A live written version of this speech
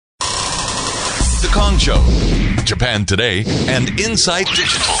The Kong Show, Japan Today, and Insight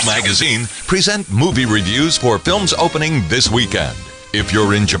Digital Magazine present movie reviews for films opening this weekend. If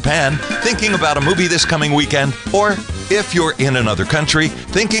you're in Japan, thinking about a movie this coming weekend, or if you're in another country,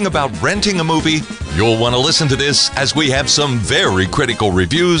 thinking about renting a movie, you'll want to listen to this as we have some very critical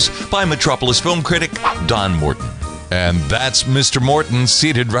reviews by Metropolis film critic Don Morton. And that's Mr. Morton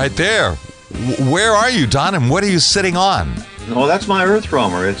seated right there. Where are you, Don, and what are you sitting on? Well, that's my Earth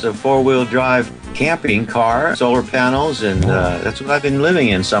Roamer. It's a four-wheel drive camping car, solar panels, and that's what I've been living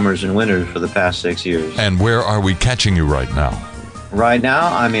in summers and winters for the past 6 years. And where are we catching you right now? Right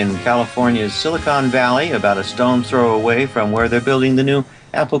now, I'm in California's Silicon Valley, about a stone's throw away from where they're building the new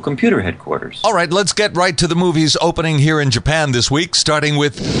Apple computer headquarters. All right, let's get right to the movies opening here in Japan this week, starting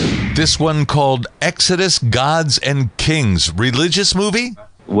with this one called Exodus, Gods and Kings. Religious movie?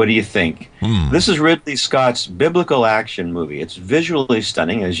 What do you think? This is Ridley Scott's biblical action movie. It's visually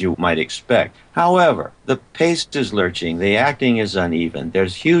stunning, as you might expect. However, the pace is lurching, the acting is uneven,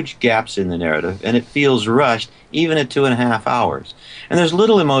 there's huge gaps in the narrative, and it feels rushed even at 2.5 hours. And there's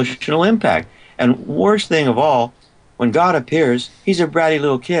little emotional impact. And worst thing of all, when God appears, he's a bratty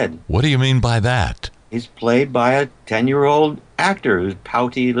little kid. What do you mean by that? He's played by a 10-year-old actor, who's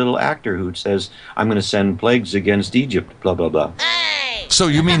pouty little actor who says, I'm going to send plagues against Egypt, blah, blah, blah. So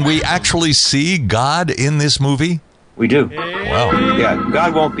you mean we actually see God in this movie? We do. Wow. Yeah,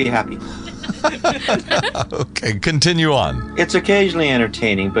 God won't be happy. Okay, continue on. It's occasionally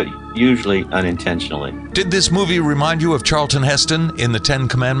entertaining, but usually unintentionally. Did this movie remind you of Charlton Heston in The Ten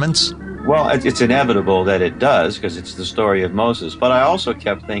Commandments? Well, it's inevitable that it does, because it's the story of Moses. But I also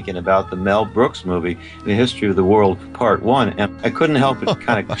kept thinking about the Mel Brooks movie, The History of the World, Part 1, and I couldn't help but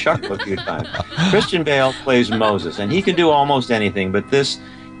kind of chuckle a few times. Christian Bale plays Moses, and he can do almost anything, but this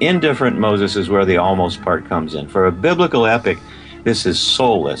indifferent Moses is where the almost part comes in. For a biblical epic, this is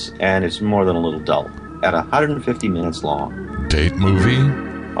soulless, and it's more than a little dull, at 150 minutes long. Date movie?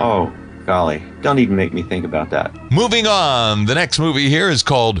 Oh, golly, don't even make me think about that. Moving on, the next movie here is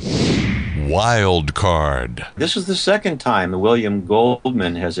called Wild Card. This is the second time William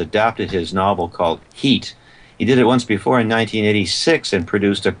Goldman has adapted his novel called Heat. He did it once before in 1986 and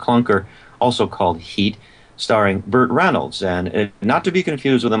produced a clunker also called Heat, starring Burt Reynolds, and not to be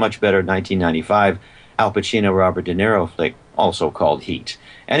confused with a much better 1995 Al Pacino Robert De Niro flick, also called Heat.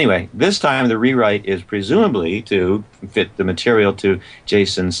 Anyway, this time the rewrite is presumably to fit the material to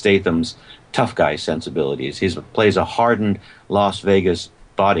Jason Statham's tough guy sensibilities. He plays a hardened Las Vegas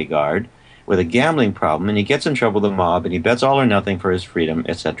bodyguard with a gambling problem, and he gets in trouble with the mob, and he bets all or nothing for his freedom,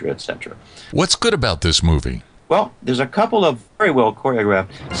 etc., etc. What's good about this movie? Well, there's a couple of very well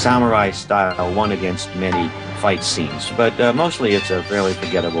choreographed samurai-style one-against-many fight scenes, but mostly it's a fairly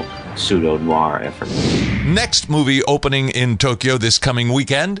forgettable pseudo-noir effort. Next movie opening in Tokyo this coming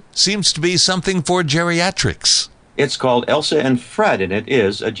weekend seems to be something for geriatrics. It's called Elsa and Fred, and it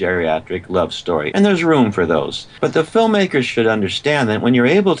is a geriatric love story. And there's room for those. But the filmmakers should understand that when you're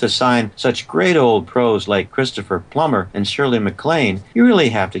able to sign such great old pros like Christopher Plummer and Shirley MacLaine, you really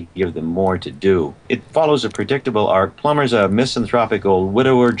have to give them more to do. It follows a predictable arc. Plummer's a misanthropic old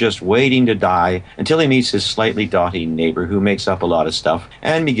widower just waiting to die until he meets his slightly dotty neighbor who makes up a lot of stuff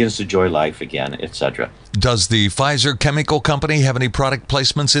and begins to enjoy life again, etc. Does the Pfizer Chemical Company have any product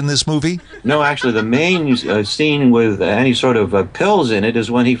placements in this movie? No, actually, the main scene with any sort of pills in it is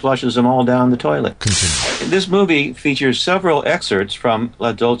when he flushes them all down the toilet. Continue. This movie features several excerpts from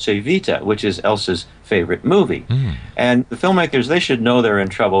La Dolce Vita, which is Elsa's favorite movie. And the filmmakers, they should know they're in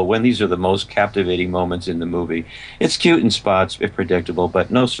trouble when these are the most captivating moments in the movie. It's cute in spots, it's predictable,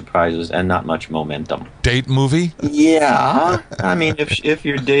 but no surprises and not much momentum. Date movie? Yeah. I mean, if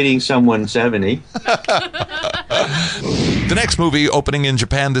you're dating someone 70. The next movie opening in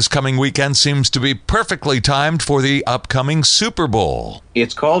Japan this coming weekend seems to be perfectly timed for the upcoming Super Bowl.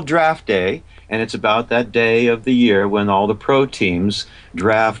 It's called Draft Day, and it's about that day of the year when all the pro teams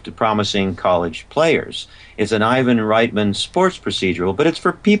draft promising college players. It's an Ivan Reitman sports procedural, but it's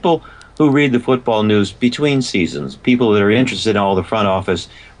for people who read the football news between seasons, people that are interested in all the front office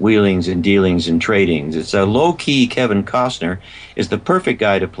wheelings and dealings and tradings. It's a low-key Kevin Costner is the perfect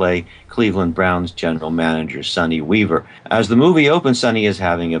guy to play Cleveland Browns general manager Sonny Weaver. As the movie opens, Sonny is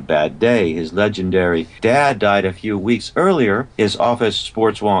having a bad day. His legendary dad died a few weeks earlier. His office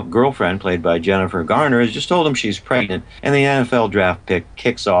sports wonk girlfriend, played by Jennifer Garner, has just told him she's pregnant, and the NFL draft pick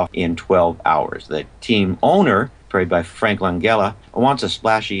kicks off in 12 hours. The team owner, played by Frank Langella, wants a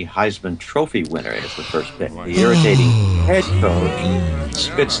splashy Heisman Trophy winner as the first pick. The irritating head coach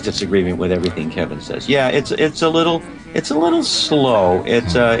spits disagreement with everything Kevin says. Yeah, it's a little It's a little slow.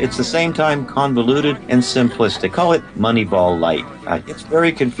 It's the same time convoluted and simplistic. Call it Moneyball light. It's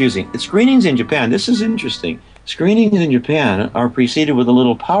very confusing. Screenings in Japan, this is interesting. Screenings in Japan are preceded with a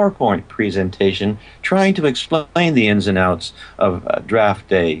little PowerPoint presentation trying to explain the ins and outs of draft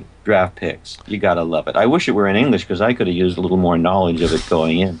day, draft picks. You gotta love it. I wish it were in English because I could have used a little more knowledge of it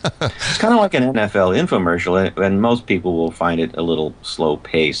going in. It's kind of like an NFL infomercial, and most people will find it a little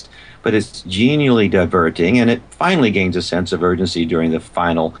slow-paced. But it's genially diverting, and it finally gains a sense of urgency during the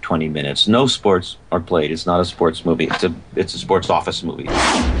final 20 minutes. No sports are played. It's not a sports movie. It's a sports office movie.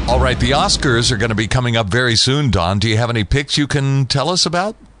 All right, the Oscars are going to be coming up very soon, Don. Do you have any picks you can tell us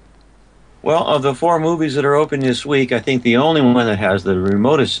about? Well, of the 4 movies that are open this week, I think the only one that has the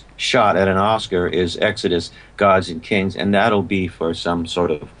remotest shot at an Oscar is Exodus, Gods and Kings, and that'll be for some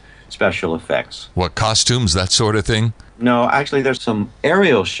sort of special effects. What, costumes, that sort of thing? No, actually, there's some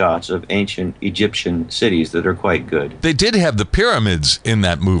aerial shots of ancient Egyptian cities that are quite good. They did have the pyramids in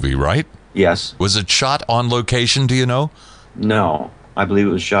that movie, right? Yes. Was it shot on location, do you know? No, I believe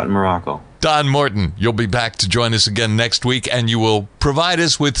it was shot in Morocco. Don Morton, you'll be back to join us again next week, and you will provide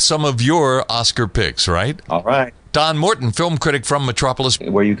us with some of your Oscar picks, right? All right. Don Morton, film critic from Metropolis,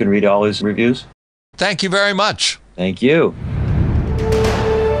 where you can read all his reviews. Thank you very much. Thank you.